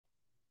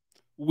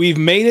We've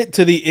made it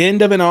to the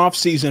end of an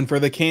offseason for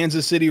the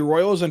Kansas City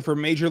Royals and for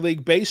Major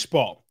League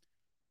Baseball.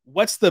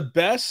 What's the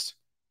best,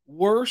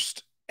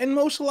 worst, and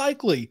most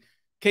likely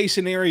case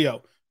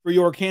scenario for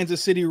your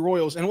Kansas City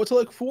Royals and what to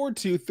look forward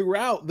to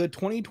throughout the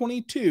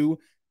 2022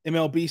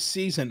 MLB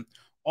season?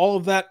 All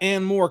of that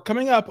and more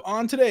coming up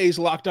on today's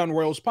Locked On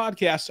Royals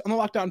podcast on the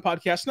Locked On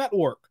Podcast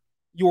Network,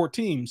 your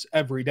teams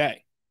every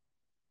day.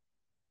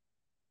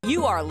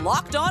 You are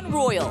Locked On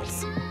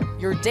Royals,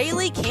 your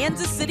daily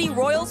Kansas City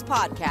Royals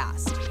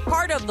podcast.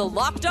 Part of the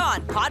Locked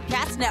On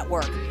Podcast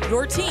Network,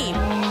 your team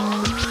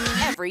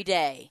every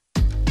day.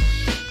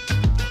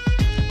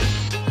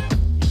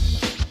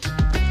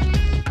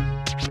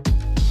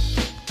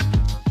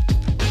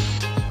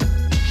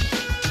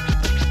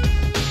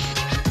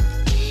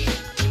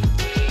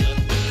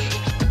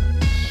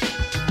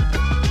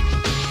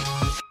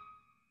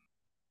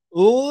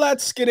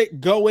 Let's get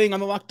it going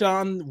on the Locked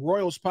On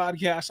Royals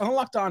podcast on the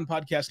Locked On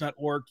Podcast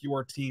Network,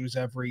 your teams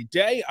every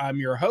day. I'm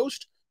your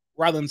host,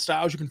 Rylan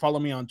Stiles. You can follow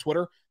me on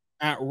Twitter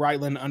at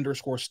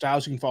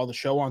Rylan_Stiles. You can follow the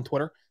show on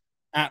Twitter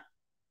at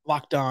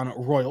Locked On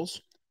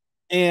Royals.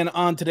 And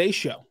on today's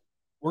show,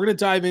 we're going to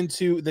dive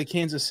into the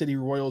Kansas City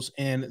Royals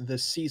and the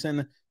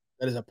season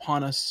that is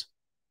upon us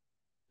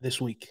this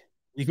week.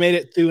 We've made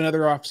it through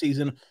another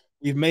offseason.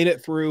 We've made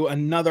it through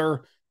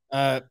another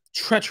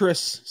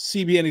treacherous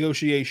CBA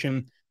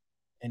negotiation.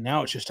 And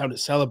now it's just time to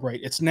celebrate.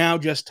 It's now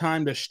just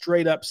time to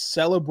straight up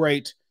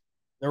celebrate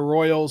the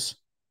Royals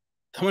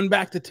coming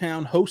back to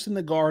town, hosting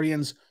the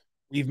Guardians.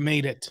 We've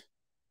made it.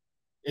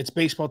 It's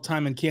baseball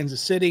time in Kansas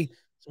City.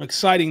 Some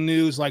exciting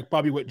news like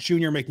Bobby Witt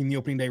Jr. making the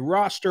opening day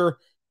roster.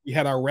 We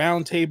had our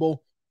roundtable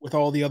with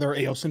all the other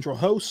AL Central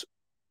hosts.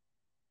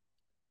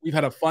 We've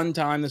had a fun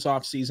time this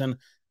offseason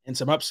and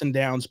some ups and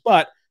downs,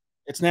 but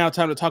it's now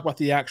time to talk about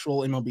the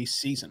actual MLB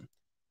season.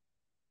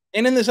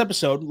 And in this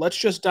episode, let's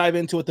just dive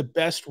into what the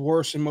best,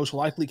 worst, and most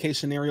likely case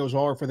scenarios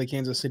are for the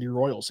Kansas City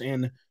Royals.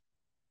 And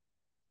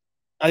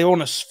I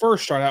want to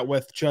first start out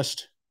with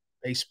just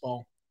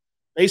baseball.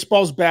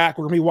 Baseball's back.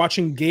 We're going to be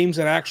watching games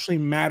that actually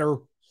matter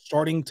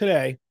starting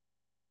today.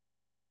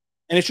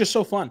 And it's just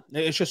so fun.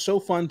 It's just so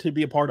fun to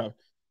be a part of.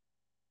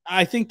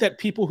 I think that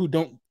people who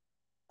don't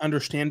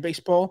understand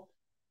baseball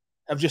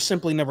have just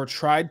simply never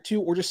tried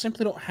to, or just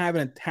simply don't have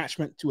an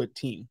attachment to a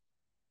team.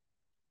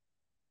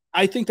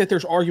 I think that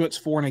there's arguments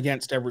for and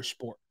against every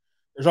sport.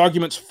 There's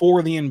arguments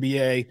for the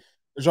NBA.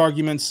 There's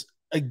arguments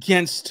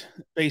against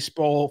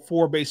baseball,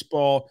 for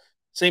baseball.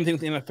 Same thing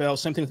with the NFL.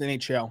 Same thing with the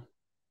NHL.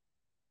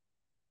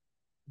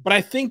 But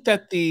I think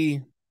that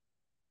the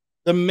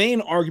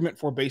main argument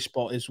for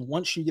baseball is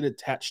once you get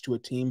attached to a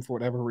team for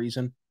whatever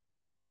reason,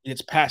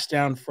 it's passed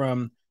down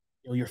from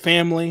your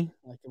family,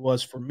 like it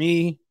was for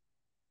me.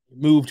 You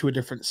moved to a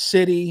different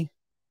city.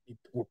 You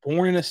were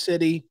born in a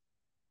city.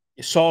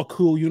 You saw a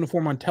cool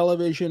uniform on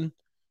television.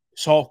 You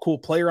saw a cool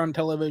player on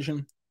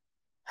television.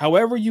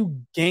 However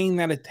you gain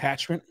that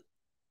attachment,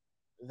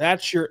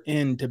 that's your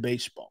end to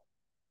baseball.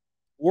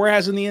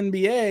 Whereas in the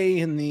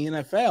NBA and the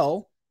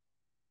NFL,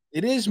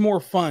 it is more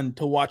fun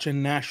to watch a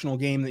national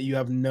game that you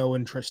have no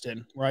interest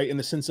in, right? In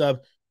the sense of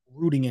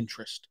rooting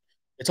interest.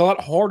 It's a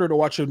lot harder to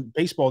watch a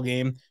baseball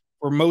game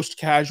for most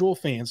casual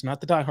fans,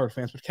 not the diehard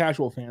fans, but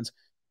casual fans,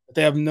 that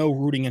they have no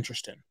rooting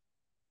interest in.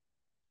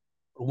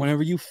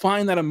 Whenever you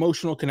find that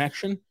emotional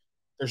connection,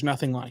 there's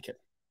nothing like it.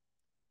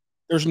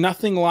 There's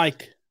nothing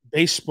like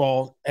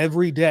baseball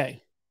every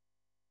day.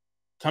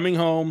 Coming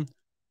home,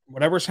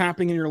 whatever's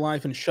happening in your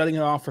life, and shutting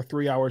it off for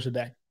 3 hours a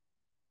day.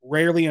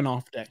 Rarely an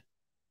off day.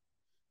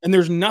 And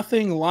there's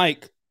nothing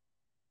like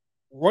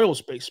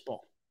Royals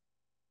baseball.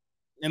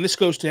 And this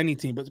goes to any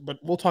team, but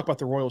we'll talk about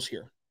the Royals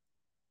here.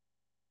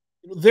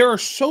 There are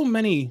so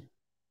many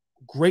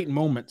great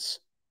moments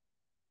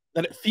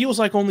that it feels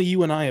like only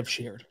you and I have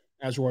shared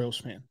as Royals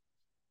fan.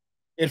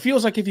 It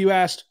feels like if you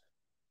asked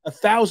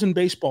 1,000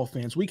 baseball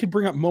fans, we could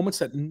bring up moments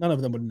that none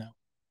of them would know.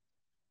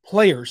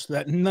 Players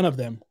that none of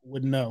them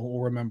would know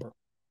or remember.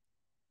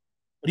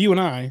 But you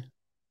and I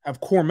have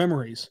core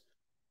memories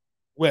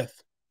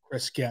with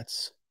Chris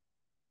Getz,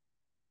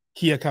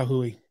 Kia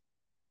Kahui,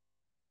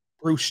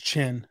 Bruce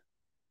Chin.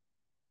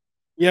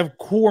 We have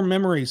core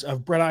memories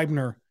of Brett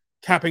Eibner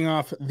capping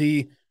off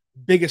the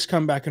biggest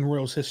comeback in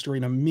Royals history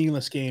in a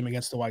meaningless game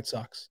against the White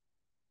Sox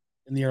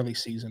in the early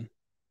season.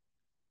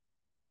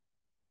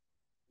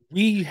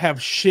 We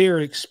have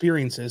shared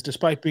experiences,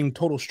 despite being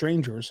total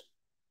strangers,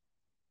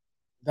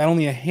 that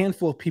only a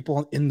handful of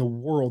people in the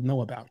world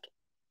know about.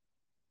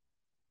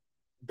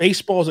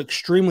 Baseball is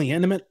extremely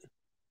intimate.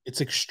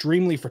 It's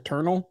extremely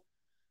fraternal.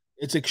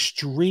 It's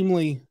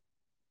extremely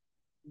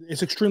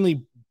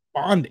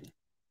bonding.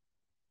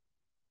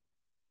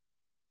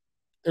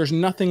 There's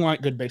nothing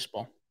like good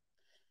baseball.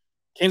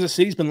 Kansas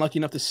City's been lucky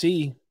enough to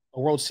see a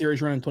World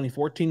Series run in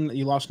 2014 that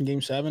you lost in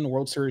Game 7, a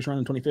World Series run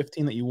in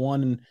 2015 that you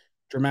won in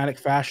dramatic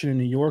fashion in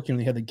New York, and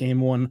they had the Game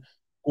 1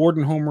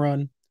 Gordon home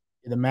run,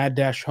 the mad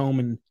dash home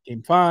in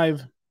Game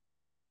 5.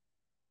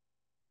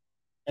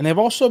 And they've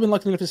also been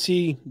lucky enough to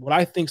see what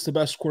I think is the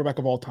best quarterback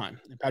of all time,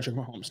 Patrick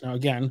Mahomes. Now,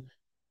 again,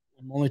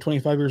 I'm only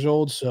 25 years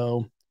old,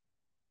 so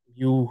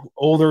You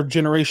older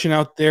generation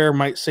out there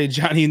might say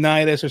Johnny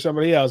Unitas or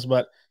somebody else,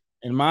 but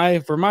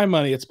for my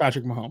money, it's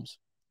Patrick Mahomes.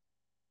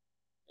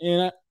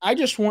 And I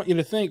just want you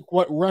to think,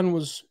 what run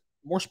was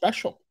more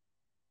special?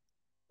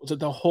 Was it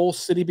the whole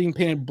city being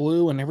painted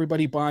blue and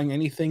everybody buying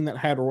anything that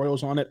had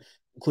Royals on it,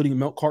 including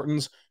milk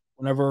cartons,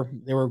 whenever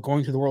they were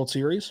going to the World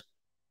Series?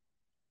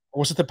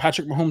 Or was it the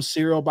Patrick Mahomes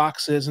cereal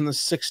boxes and the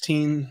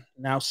 16,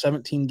 now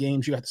 17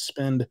 games you have to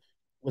spend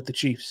with the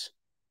Chiefs?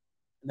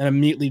 And then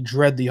immediately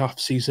dread the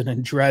offseason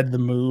and dread the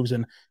moves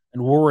and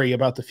worry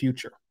about the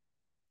future?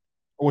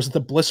 Or was it the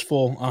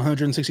blissful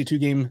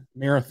 162-game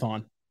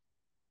marathon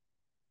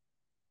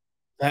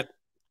that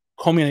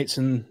culminates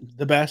in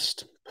the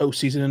best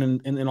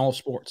postseason in all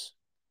sports?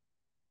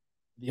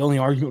 The only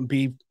argument would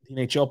be the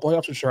NHL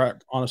playoffs, which are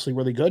honestly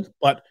really good.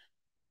 But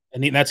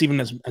and that's even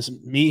as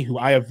me, who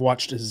I have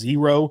watched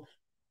 0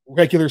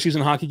 regular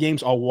season hockey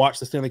games. I'll watch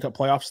the Stanley Cup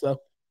playoffs,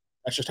 though.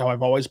 That's just how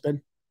I've always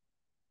been.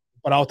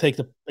 But I'll take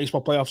the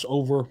baseball playoffs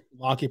over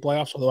the hockey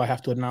playoffs, although I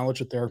have to acknowledge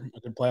that they're a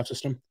good playoff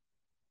system.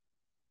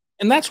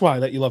 And that's why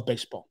that you love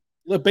baseball.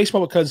 You love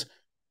baseball because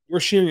you're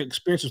sharing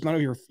experiences not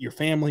of your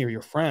family or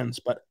your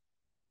friends, but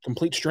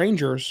complete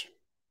strangers,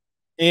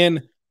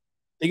 and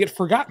they get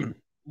forgotten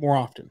more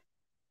often.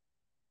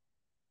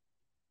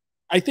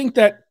 I think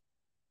that,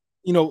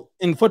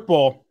 in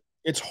football,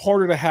 it's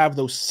harder to have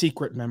those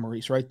secret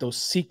memories, right? Those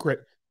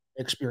secret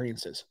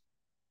experiences.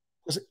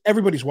 Because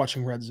everybody's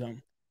watching Red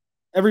Zone.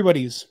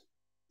 Everybody's,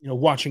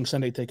 watching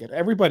Sunday Ticket.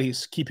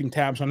 Everybody's keeping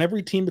tabs on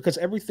every team because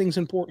everything's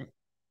important.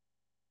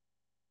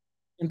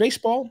 In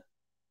baseball,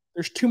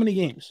 there's too many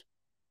games.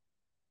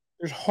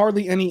 There's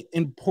hardly any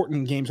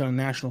important games on a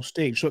national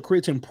stage. So it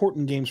creates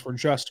important games for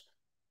just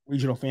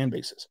regional fan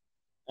bases.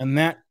 And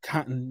that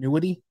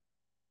continuity,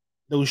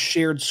 those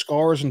shared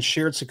scars and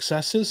shared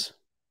successes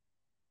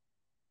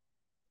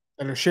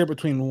that are shared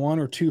between 1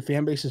 or 2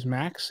 fan bases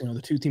max,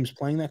 the 2 teams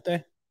playing that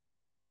day,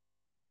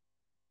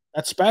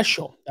 that's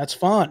special. That's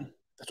fun.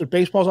 That's what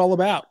baseball's all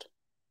about.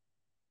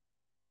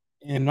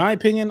 In my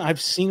opinion, I've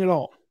seen it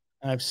all.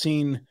 I've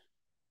seen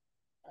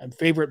my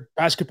favorite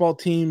basketball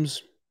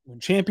teams win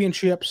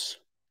championships,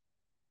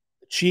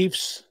 the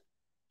Chiefs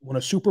win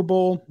a Super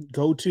Bowl,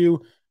 go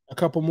to a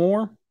couple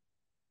more.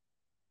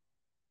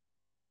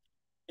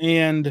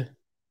 And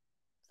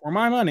for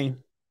my money,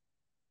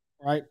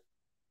 right,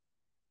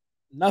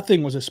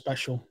 nothing was as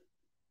special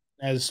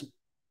as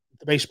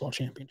the baseball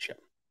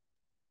championship,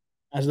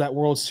 as that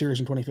World Series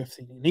in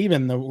 2015, and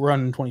even the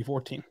run in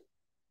 2014.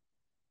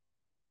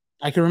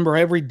 I can remember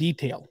every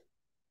detail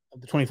of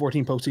the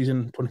 2014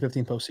 postseason,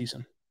 2015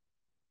 postseason.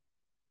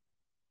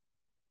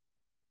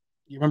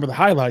 You remember the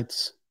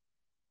highlights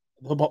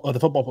of the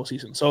football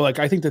postseason. So,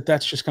 I think that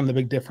that's just kind of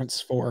the big difference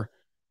for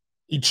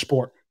each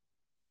sport.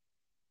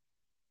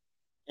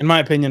 In my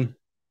opinion,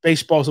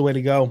 baseball is the way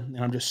to go, and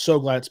I'm just so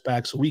glad it's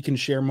back so we can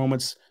share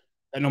moments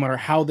that no matter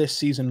how this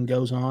season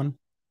goes on,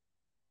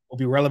 will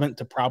be relevant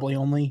to probably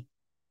only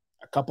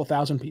a couple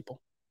thousand people.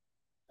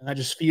 And that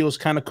just feels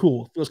kind of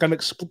cool. It feels kind of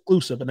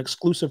exclusive, an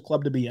exclusive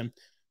club to be in.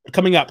 But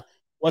coming up,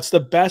 what's the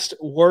best,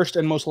 worst,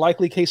 and most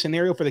likely case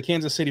scenario for the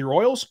Kansas City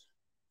Royals?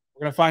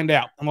 We're going to find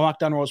out on the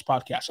Locked On Royals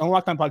podcast, on the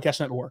Locked On Podcast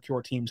Network,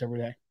 your teams every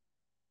day.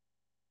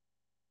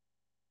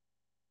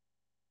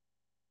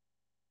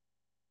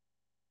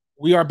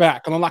 We are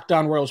back on the Locked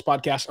On Royals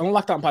podcast, on the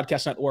Locked On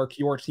Podcast Network,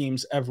 your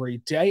teams every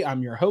day.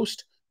 I'm your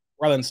host,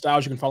 Rylan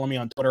Stiles. You can follow me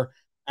on Twitter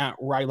at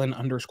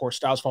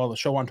Rylan_Stiles. Follow the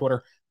show on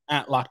Twitter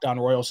at Locked On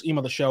Royals.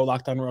 Email the show,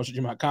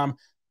 LockedOnRoyals@gmail.com.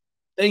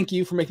 Thank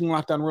you for making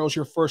Locked On Royals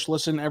your first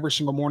listen every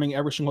single morning,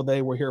 every single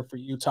day. We're here for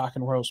you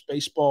talking Royals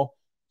baseball.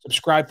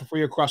 Subscribe for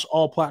free across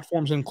all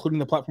platforms, including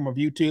the platform of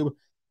YouTube.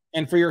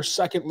 And for your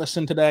second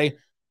listen today,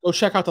 go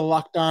check out the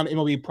Locked On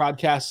MLB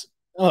podcast,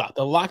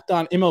 the Locked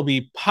On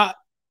MLB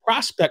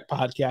Prospect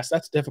podcast.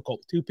 That's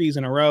difficult. 2 P's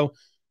in a row.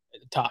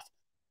 Tough.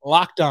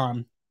 Locked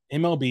On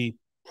MLB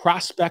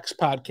Prospects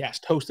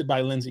podcast, hosted by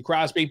Lindsey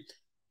Crosby.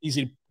 He's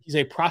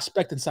a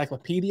prospect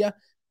encyclopedia.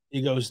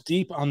 He goes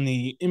deep on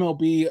the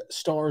MLB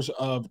stars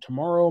of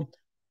tomorrow.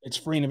 It's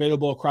free and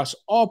available across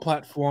all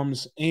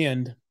platforms,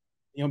 and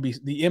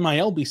the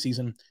MILB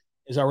season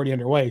is already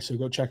underway. So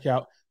go check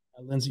out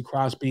Lindsey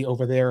Crosby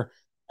over there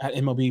at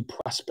MLB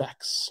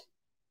Prospects.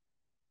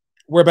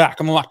 We're back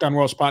on the Locked On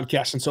Royals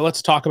podcast, and so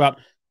let's talk about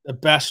the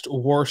best,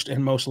 worst,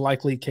 and most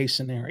likely case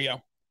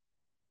scenario.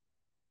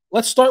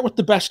 Let's start with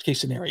the best case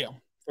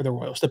scenario for the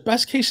Royals. The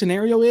best case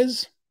scenario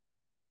is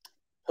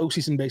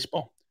postseason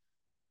baseball.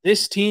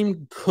 This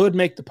team could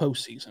make the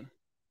postseason.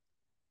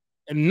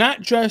 And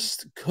not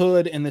just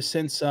could in the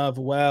sense of,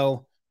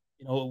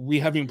 we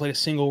haven't even played a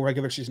single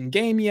regular season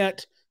game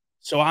yet,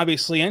 so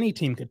obviously any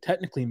team could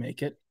technically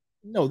make it.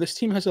 No, this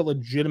team has a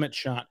legitimate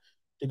shot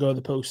to go to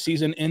the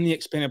postseason in the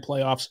expanded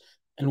playoffs,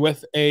 and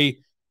with a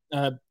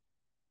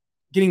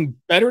getting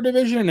better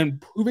division and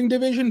improving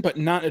division, but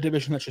not a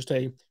division that's just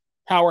a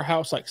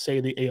powerhouse like, say,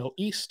 the AL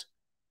East.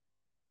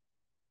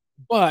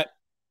 But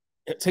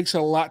it takes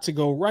a lot to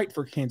go right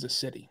for Kansas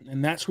City,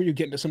 and that's where you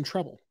get into some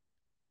trouble.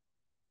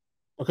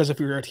 Because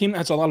if you're a team that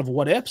has a lot of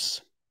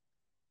what-ifs,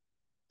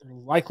 they're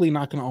likely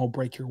not going to all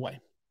break your way.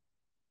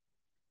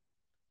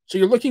 So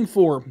you're looking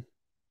for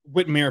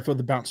Whit Merrifield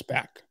to bounce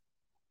back.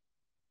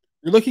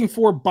 You're looking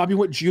for Bobby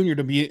Witt Jr.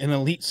 to be an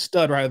elite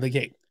stud right out of the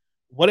gate.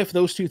 What if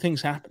those two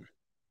things happen?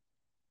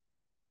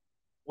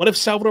 What if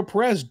Salvador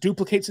Perez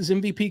duplicates his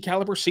MVP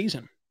caliber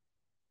season?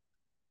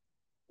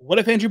 What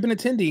if Andrew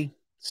Benintendi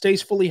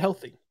stays fully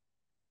healthy?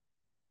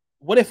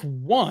 What if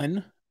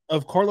one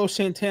of Carlos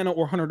Santana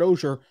or Hunter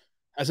Dozier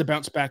has a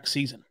bounce-back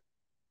season?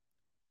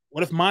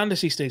 What if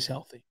Mondesi stays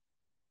healthy?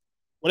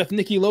 What if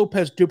Nicky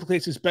Lopez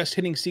duplicates his best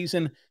hitting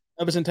season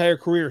of his entire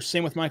career?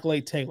 Same with Michael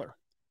A. Taylor.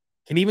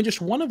 Can even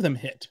just one of them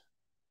hit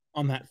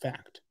on that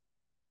fact?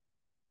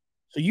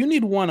 So you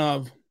need one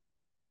of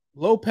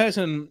Lopez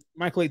and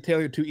Michael A.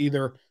 Taylor to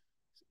either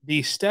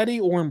be steady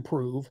or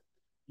improve.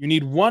 You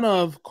need one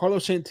of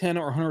Carlos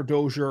Santana or Hunter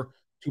Dozier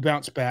to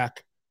bounce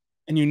back.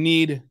 And you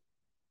need,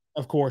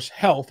 of course,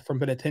 health from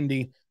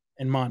Benintendi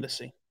and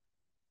Mondesi.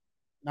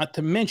 Not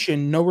to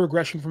mention no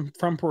regression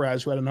from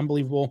Perez, who had an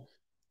unbelievable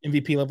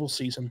MVP-level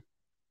season.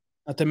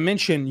 Not to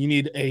mention you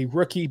need a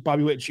rookie,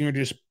 Bobby Witt Jr., to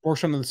just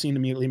burst onto the scene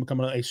immediately and become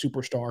a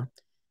superstar.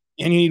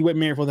 And you need Whit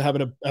Merrifield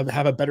to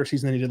have a better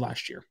season than he did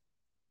last year.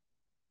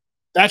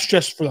 That's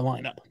just for the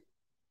lineup.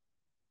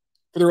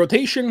 For the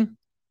rotation,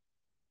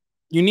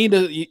 you need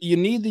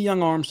the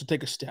young arms to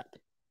take a step.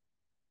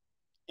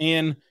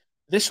 And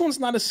this one's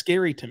not as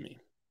scary to me.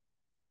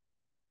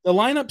 The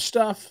lineup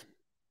stuff,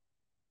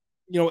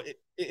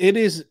 it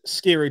is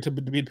scary to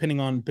be depending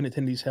on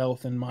Benintendi's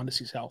health and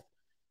Mondesi's health.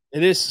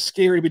 It is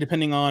scary to be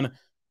depending on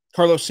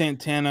Carlos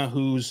Santana,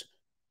 who's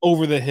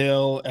over the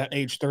hill at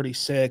age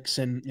 36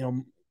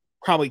 and,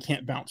 probably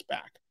can't bounce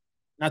back.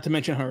 Not to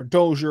mention Hunter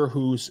Dozier,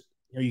 who's,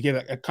 you give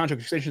a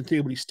contract extension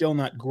to, but he's still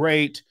not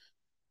great.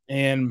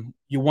 And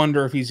you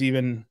wonder if he's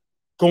even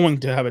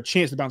going to have a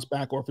chance to bounce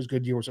back or if his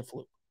good year was a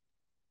fluke.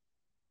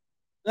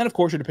 Then, of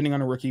course, you're depending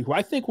on a rookie who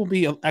I think will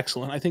be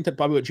excellent. I think that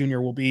Bobby Witt Jr.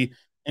 will be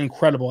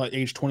incredible at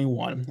age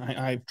 21.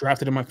 I've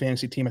drafted him on my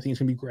fantasy team. I think he's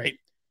going to be great,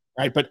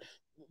 right? But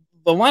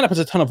the lineup has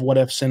a ton of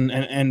what-ifs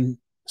and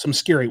some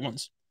scary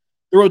ones.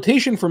 The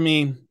rotation for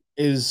me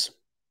is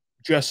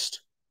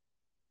just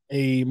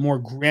a more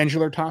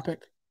granular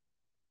topic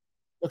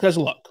because,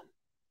 look,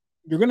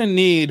 you're going to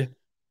need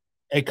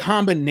a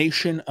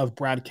combination of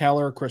Brad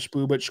Keller, Chris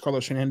Bubich,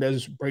 Carlos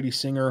Hernandez, Brady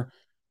Singer,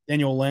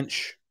 Daniel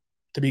Lynch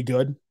to be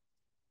good.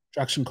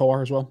 Jackson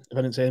Kowar as well, if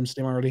I didn't say his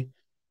name already.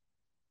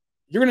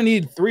 You're going to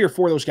need 3 or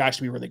 4 of those guys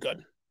to be really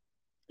good.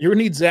 You're going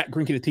to need Zach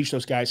Greinke to teach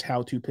those guys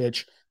how to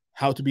pitch,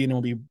 how to be an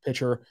MLB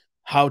pitcher,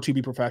 how to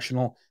be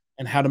professional,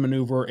 and how to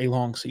maneuver a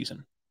long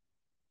season.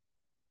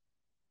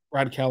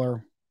 Brad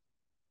Keller.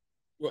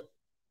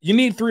 You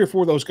need 3 or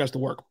 4 of those guys to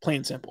work, plain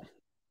and simple.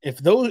 If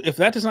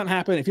that does not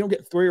happen, if you don't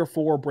get 3 or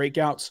 4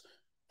 breakouts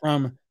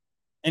from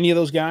any of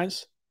those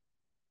guys,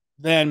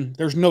 then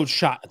there's no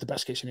shot at the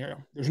best case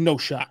scenario. There's no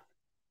shot.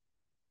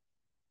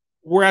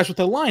 Whereas with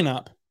the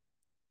lineup,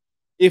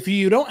 if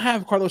you don't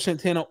have Carlos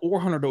Santana or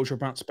Hunter Dozier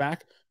bounce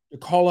back, you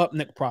call up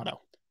Nick Prado.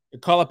 You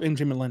call up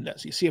MJ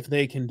Melendez. You see if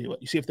they can do it.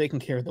 You see if they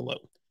can carry the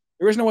load.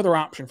 There is no other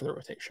option for the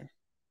rotation.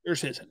 There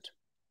just isn't.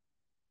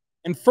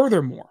 And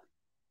furthermore,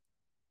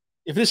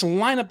 if this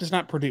lineup does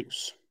not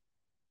produce,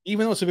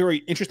 even though it's a very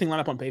interesting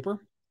lineup on paper,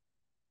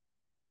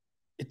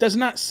 it does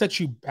not set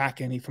you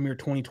back any from your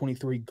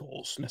 2023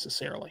 goals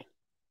necessarily.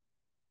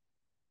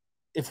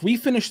 If we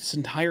finish this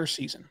entire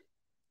season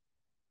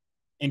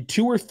and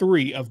 2 or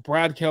 3 of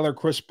Brad Keller,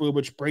 Chris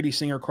Bubich, Brady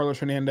Singer, Carlos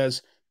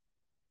Hernandez,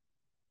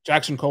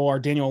 Jackson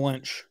Kowar, Daniel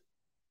Lynch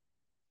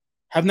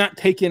have not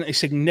taken a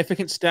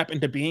significant step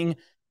into being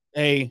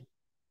a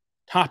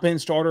top-end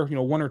starter,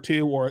 1 or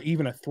 2 or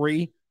even a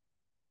 3,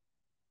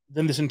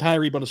 then this entire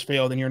rebuild has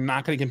failed and you're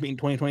not going to compete in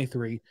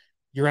 2023.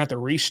 You're going to have to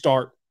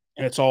restart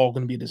and it's all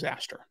going to be a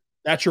disaster.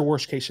 That's your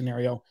worst-case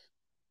scenario.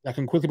 That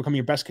can quickly become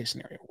your best-case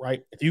scenario,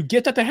 right? If you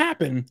get that to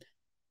happen,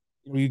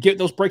 you get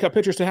those breakout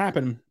pitchers to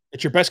happen,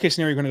 it's your best-case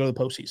scenario, you're going to go to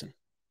the postseason.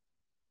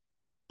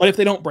 But if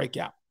they don't break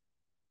out,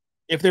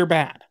 if they're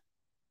bad,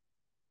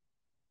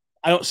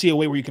 I don't see a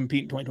way where you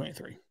compete in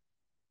 2023.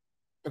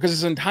 Because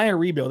this entire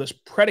rebuild is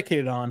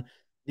predicated on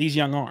these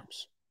young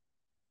arms.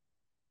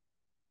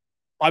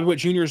 Bobby Witt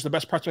Jr. is the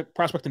best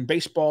prospect in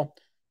baseball.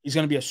 He's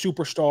going to be a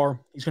superstar.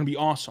 He's going to be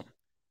awesome.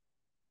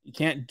 You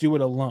can't do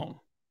it alone.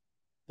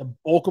 The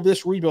bulk of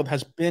this rebuild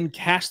has been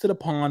casted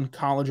upon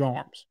college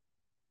arms.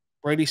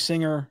 Brady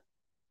Singer,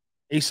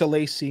 Asa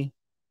Lacy,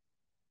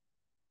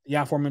 the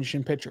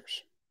aforementioned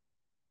pitchers.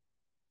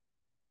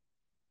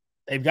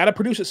 They've got to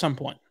produce at some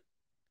point.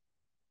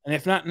 And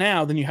if not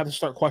now, then you have to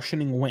start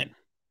questioning when.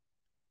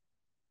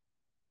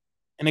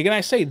 And again,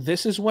 I say,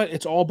 this is what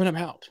it's all been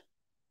about.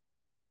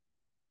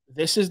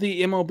 This is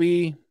the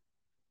MLB,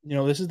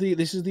 this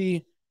is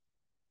the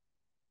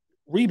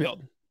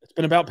rebuild. It's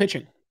been about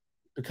pitching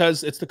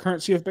because it's the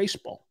currency of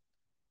baseball.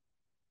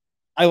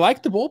 I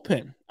like the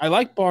bullpen. I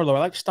like Barlow. I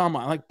like Stama.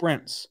 I like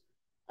Brents.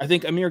 I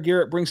think Amir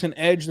Garrett brings an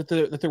edge that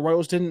the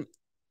Royals didn't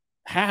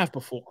have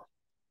before.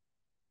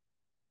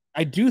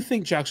 I do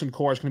think Jackson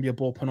Kowar is going to be a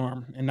bullpen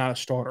arm and not a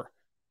starter.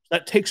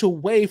 that takes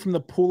away from the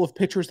pool of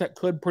pitchers that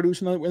could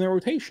produce in their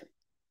rotation.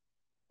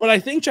 But I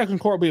think Jackson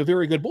Cole will be a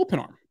very good bullpen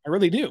arm. I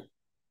really do.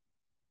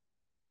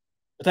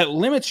 But that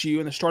limits you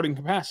in the starting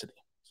capacity.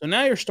 So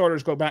now your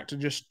starters go back to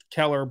just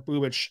Keller,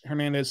 Bubic,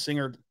 Hernandez,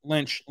 Singer,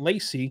 Lynch,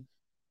 Lacey,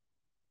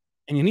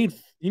 and you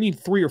need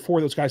 3 or 4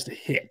 of those guys to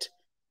hit,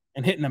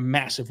 and hit in a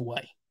massive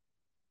way.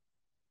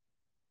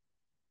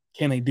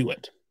 Can they do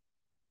it?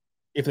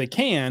 If they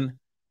can,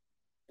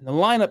 and the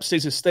lineup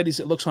stays as steady as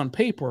it looks on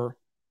paper,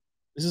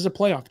 this is a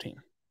playoff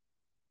team.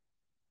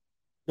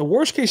 The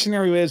worst case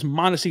scenario is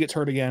Mondesi gets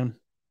hurt again,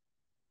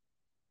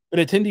 but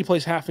Attendee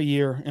plays half a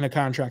year in a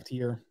contract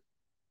year.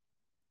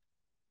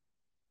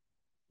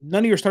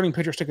 None of your starting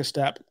pitchers take a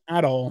step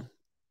at all.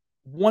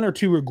 1 or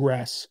 2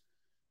 regress,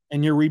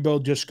 and your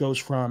rebuild just goes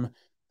from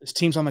this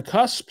team's on the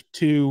cusp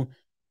to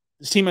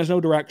this team has no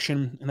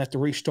direction and have to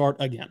restart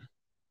again.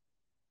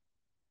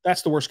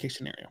 That's the worst case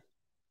scenario.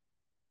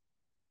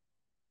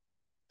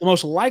 The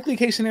most likely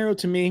case scenario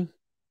to me,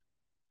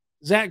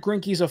 Zach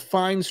Greinke's a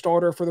fine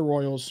starter for the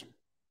Royals.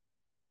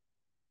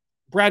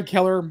 Brad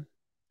Keller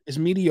is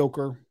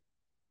mediocre.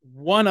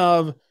 One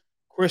of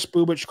Chris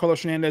Bubic,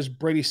 Carlos Hernandez,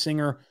 Brady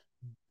Singer,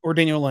 or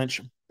Daniel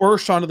Lynch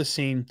burst onto the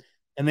scene,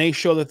 and they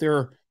show that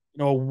they're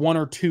a 1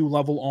 or 2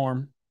 level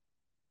arm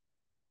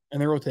in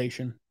their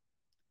rotation.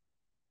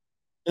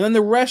 And then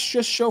the rest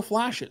just show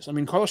flashes. I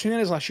mean, Carlos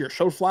Hernandez last year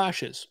showed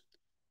flashes.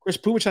 Chris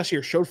Bubic last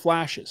year showed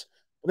flashes.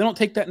 But they don't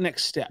take that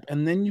next step.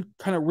 And then you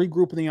kind of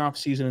regroup in the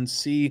offseason and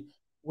see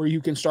where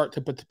you can start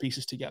to put the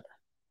pieces together.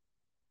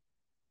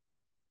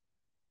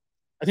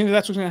 I think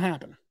that's what's going to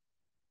happen.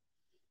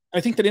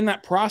 I think that in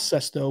that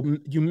process, though,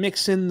 you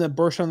mix in the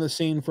burst on the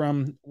scene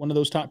from one of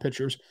those top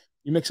pitchers.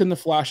 You mix in the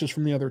flashes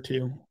from the other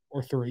 2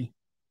 or 3.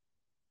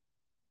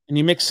 And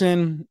you mix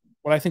in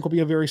what I think will be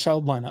a very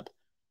solid lineup.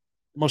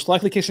 The most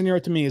likely case scenario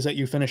to me is that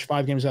you finish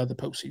 5 games out of the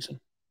postseason.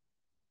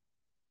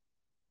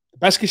 The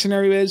best case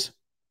scenario is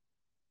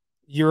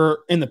you're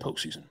in the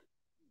postseason.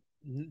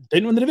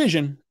 Didn't win the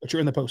division, but you're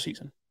in the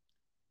postseason.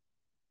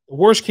 The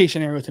worst case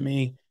scenario to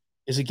me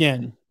is,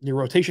 again, your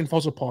rotation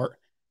falls apart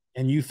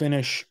and you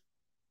finish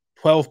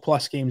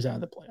 12-plus games out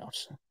of the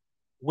playoffs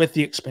with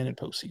the expanded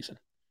postseason.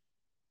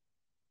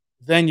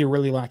 Then you're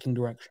really lacking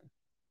direction.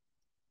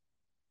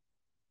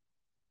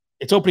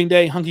 It's opening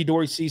day,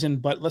 hunky-dory season,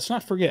 but let's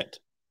not forget,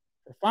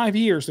 for 5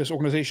 years, this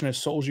organization has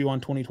sold you on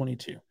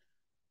 2022.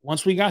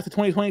 Once we got to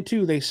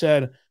 2022, they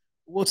said,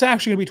 well, it's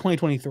actually going to be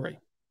 2023.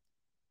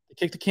 They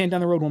kicked the can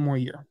down the road 1 more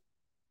year.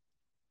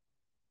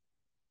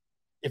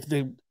 If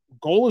the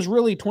goal is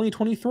really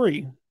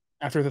 2023,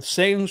 after the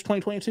saying was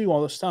 2022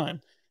 all this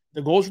time,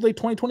 the goal is really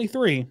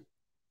 2023,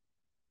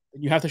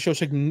 then you have to show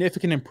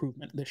significant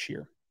improvement this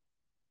year.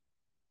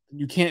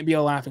 You can't be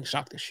a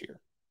laughingstock this year.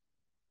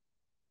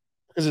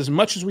 Because as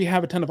much as we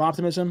have a ton of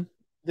optimism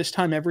this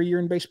time every year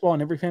in baseball,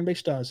 and every fan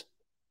base does,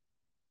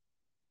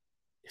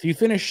 if you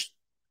finish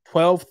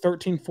 12,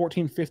 13,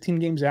 14, 15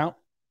 games out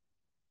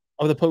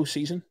of the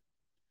postseason,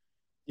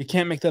 you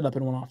can't make that up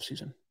in one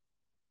offseason.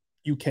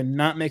 You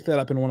cannot make that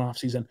up in one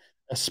offseason,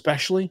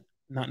 especially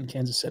not in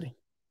Kansas City.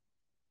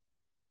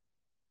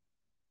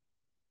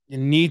 You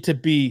need to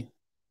be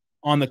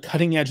on the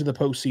cutting edge of the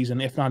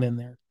postseason, if not in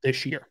there,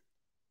 this year.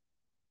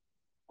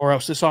 Or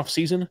else this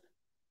offseason,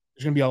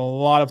 there's going to be a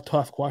lot of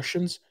tough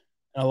questions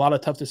and a lot of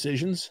tough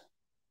decisions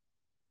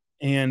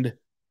and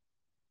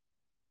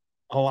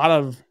a lot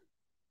of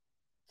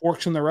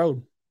forks in the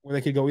road where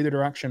they could go either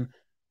direction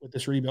with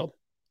this rebuild.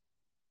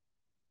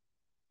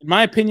 In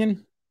my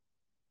opinion,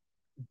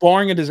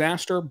 barring a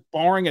disaster,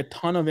 barring a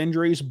ton of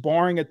injuries,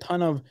 barring a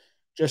ton of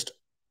just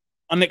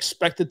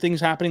unexpected things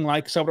happening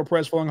like Salvador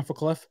Perez falling off a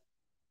cliff,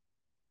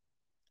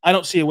 I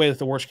don't see a way that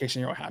the worst case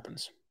scenario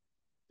happens.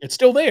 It's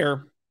still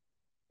there.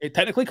 It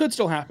technically could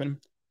still happen.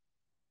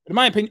 But in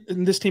my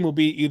opinion, this team will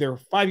be either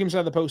 5 games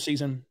out of the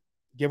postseason,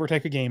 give or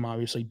take a game,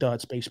 obviously, duh,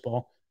 it's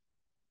baseball,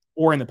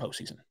 or in the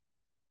postseason.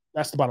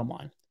 That's the bottom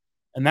line.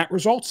 And that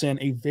results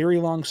in a very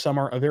long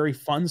summer, a very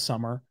fun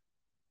summer,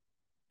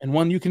 and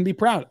one you can be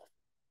proud of.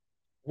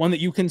 One that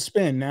you can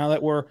spend now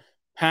that we're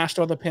past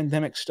all the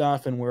pandemic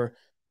stuff and we're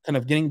kind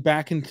of getting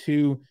back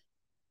into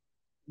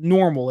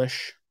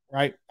normal-ish,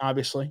 right?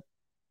 Obviously,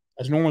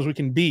 as normal as we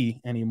can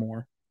be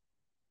anymore.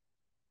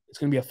 It's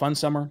going to be a fun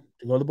summer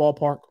to go to the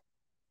ballpark.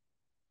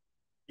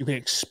 You can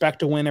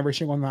expect a win every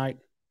single night,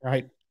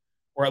 right?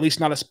 Or at least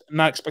not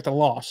expect a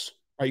loss,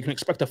 right? You can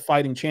expect a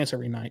fighting chance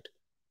every night.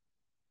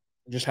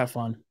 And just have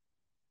fun.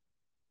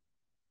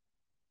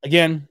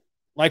 Again,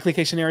 likely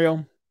case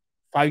scenario,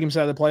 5 games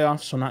out of the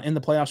playoffs, so not in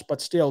the playoffs,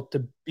 but still,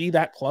 to be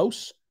that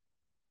close,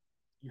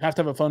 you have to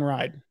have a fun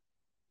ride.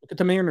 Look at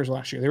the Mariners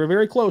last year. They were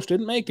very close,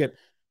 didn't make it.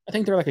 I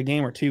think they're like a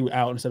game or 2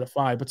 out instead of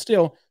 5, but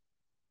still,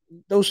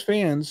 those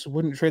fans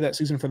wouldn't trade that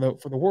season for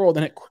the world,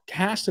 and it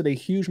casted a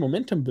huge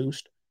momentum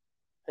boost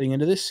heading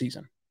into this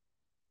season.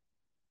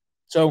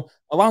 So,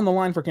 along the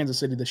line for Kansas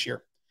City this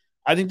year,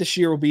 I think this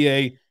year will be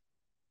a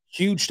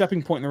huge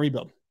stepping point in the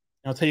rebuild.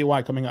 And I'll tell you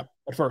why coming up.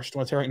 But first, I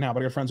want to tell you right now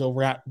about our friends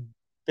over at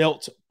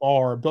Built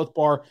Bar. Built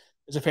Bar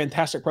is a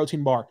fantastic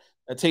protein bar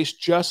that tastes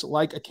just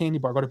like a candy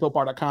bar. Go to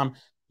BuiltBar.com,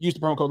 use the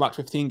promo code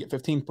LOCK15, get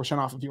 15%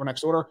 off of your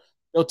next order.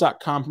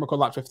 Built.com, promo code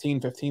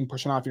LOCK15,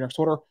 15% off your next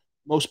order.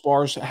 Most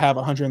bars have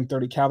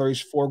 130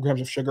 calories, 4 grams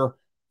of sugar,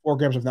 4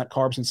 grams of net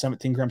carbs, and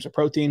 17 grams of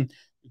protein.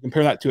 You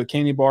compare that to a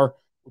candy bar,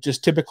 which is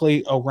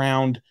typically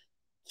around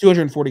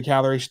 240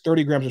 calories,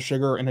 30 grams of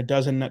sugar, and a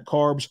dozen net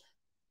carbs.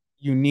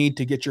 You need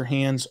to get your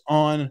hands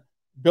on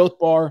Built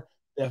Bar.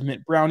 They have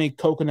mint brownie,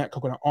 coconut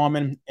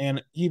almond,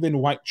 and even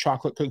white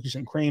chocolate cookies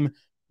and cream.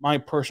 My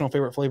personal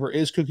favorite flavor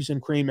is cookies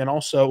and cream and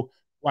also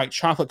white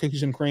chocolate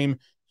cookies and cream.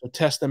 So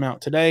test them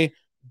out today.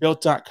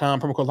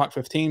 Built.com, promo code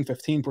LOCK15,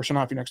 15%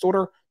 off your next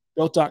order.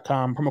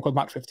 Built.com, promo code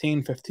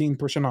LOCK15,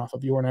 15% off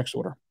of your next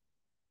order.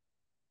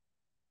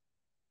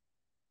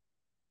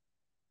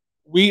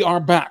 We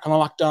are back on the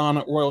Locked On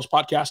Royals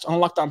podcast, on the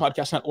Locked On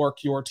Podcast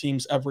Network, your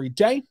teams every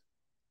day.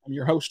 I'm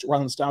your host,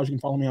 Rylan Stiles. You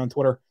can follow me on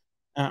Twitter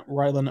at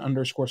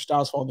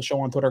Rylan_Stiles. Follow the show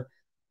on Twitter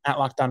at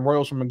Locked On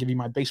Royals. I'm going to give you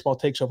my baseball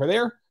takes over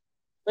there.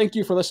 Thank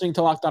you for listening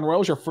to Locked On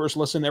Royals, your first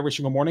listen every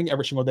single morning,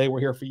 every single day. We're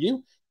here for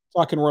you,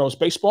 talking Royals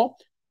baseball.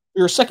 For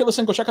your second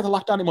listen, go check out the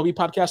Locked On MLB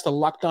podcast. The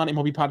Locked On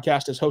MLB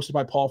podcast is hosted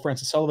by Paul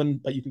Francis Sullivan,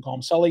 but you can call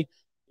him Sully.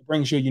 It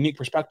brings you a unique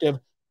perspective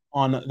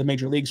on the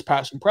major leagues,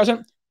 past and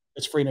present.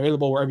 It's free and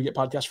available wherever you get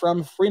podcasts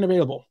from. Free and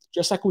available,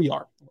 just like we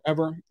are,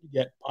 wherever you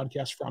get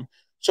podcasts from.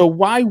 So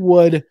why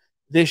would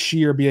this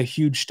year be a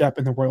huge step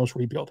in the Royals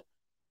rebuild?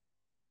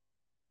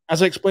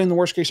 As I explained, the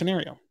worst case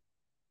scenario.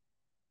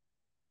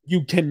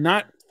 You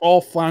cannot fall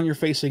flat on your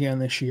face again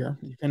this year.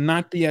 You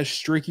cannot be as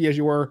streaky as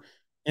you were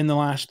in the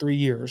last 3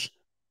 years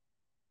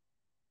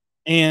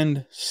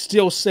and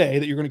still say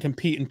that you're going to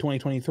compete in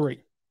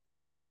 2023.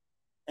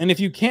 And if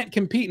you can't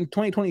compete in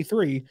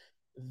 2023,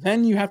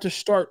 then you have to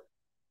start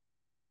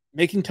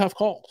making tough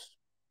calls.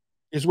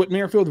 Is Whit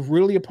Merrifield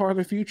really a part of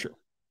the future?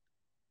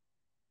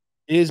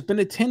 Is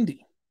Benintendi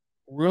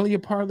really a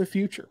part of the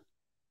future?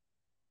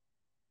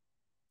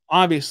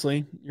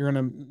 Obviously, you're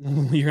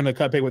gonna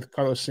cut bait with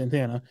Carlos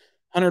Santana.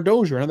 Hunter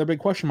Dozier, another big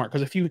question mark.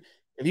 Because if you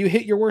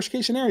hit your worst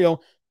case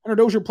scenario, Hunter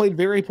Dozier played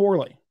very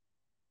poorly.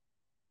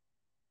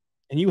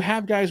 And you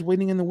have guys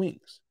waiting in the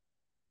wings.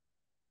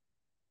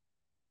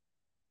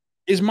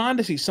 Is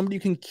Mondesi somebody you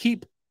can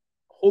keep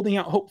holding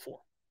out hope for?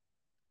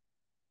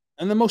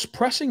 And the most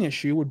pressing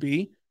issue would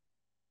be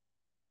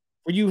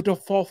for you to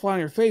fall flat on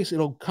your face,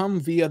 it'll come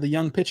via the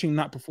young pitching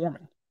not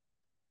performing.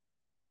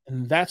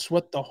 And that's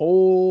what the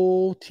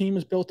whole team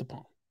is built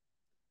upon.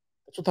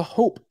 That's what the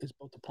hope is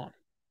built upon.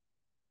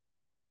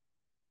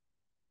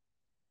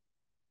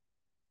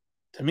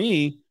 To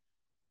me,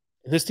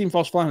 if this team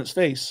falls flat on its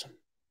face,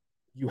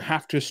 you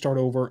have to start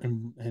over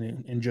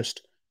and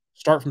just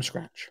start from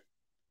scratch.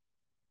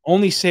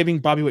 Only saving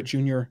Bobby Witt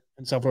Jr.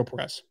 and Salvador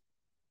Perez.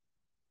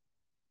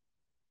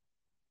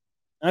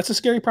 And that's a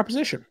scary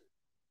proposition.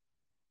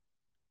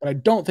 But I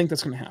don't think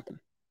that's going to happen.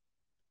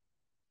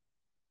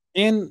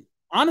 And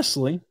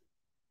honestly,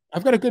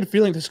 I've got a good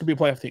feeling this could be a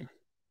playoff team.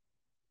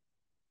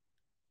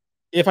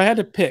 If I had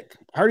to pick,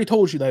 I already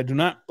told you that I do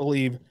not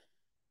believe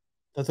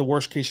that the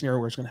worst case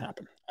scenario is going to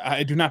happen.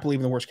 I do not believe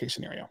in the worst case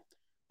scenario.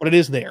 But it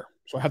is there,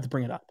 so I have to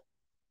bring it up.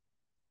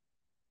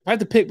 If I had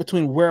to pick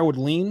between where I would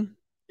lean,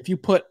 if you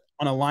put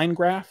on a line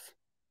graph,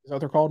 is that what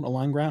they're called? A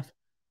line graph?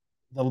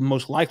 The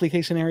most likely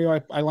case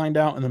scenario I lined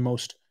out and the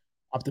most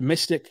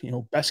optimistic,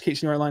 best case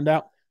scenario I lined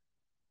out,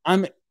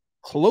 I'm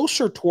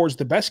closer towards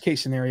the best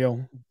case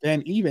scenario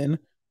than even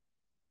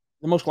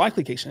the most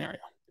likely case scenario,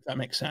 if that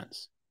makes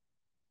sense.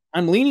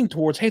 I'm leaning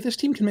towards, hey, this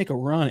team can make a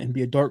run and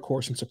be a dark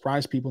horse and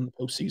surprise people in the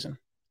postseason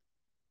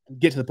and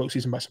get to the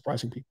postseason by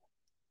surprising people.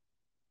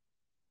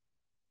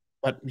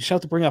 But you just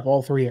have to bring up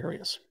all three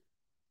areas.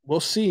 We'll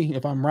see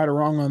if I'm right or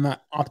wrong on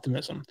that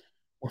optimism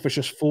or if it's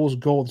just fool's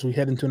gold as we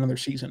head into another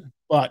season.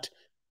 But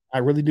I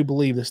really do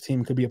believe this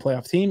team could be a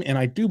playoff team, and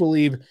I do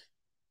believe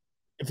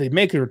if they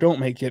make it or don't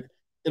make it,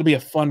 it'll be a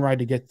fun ride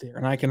to get there,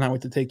 and I cannot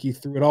wait to take you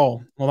through it all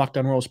on the Locked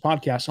On Royals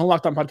podcast, on the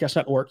Locked On Podcast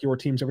Network, your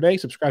teams every day.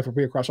 Subscribe for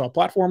free across all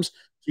platforms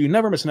so you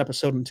never miss an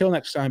episode. Until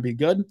next time, be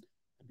good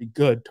and be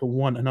good to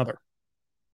one another.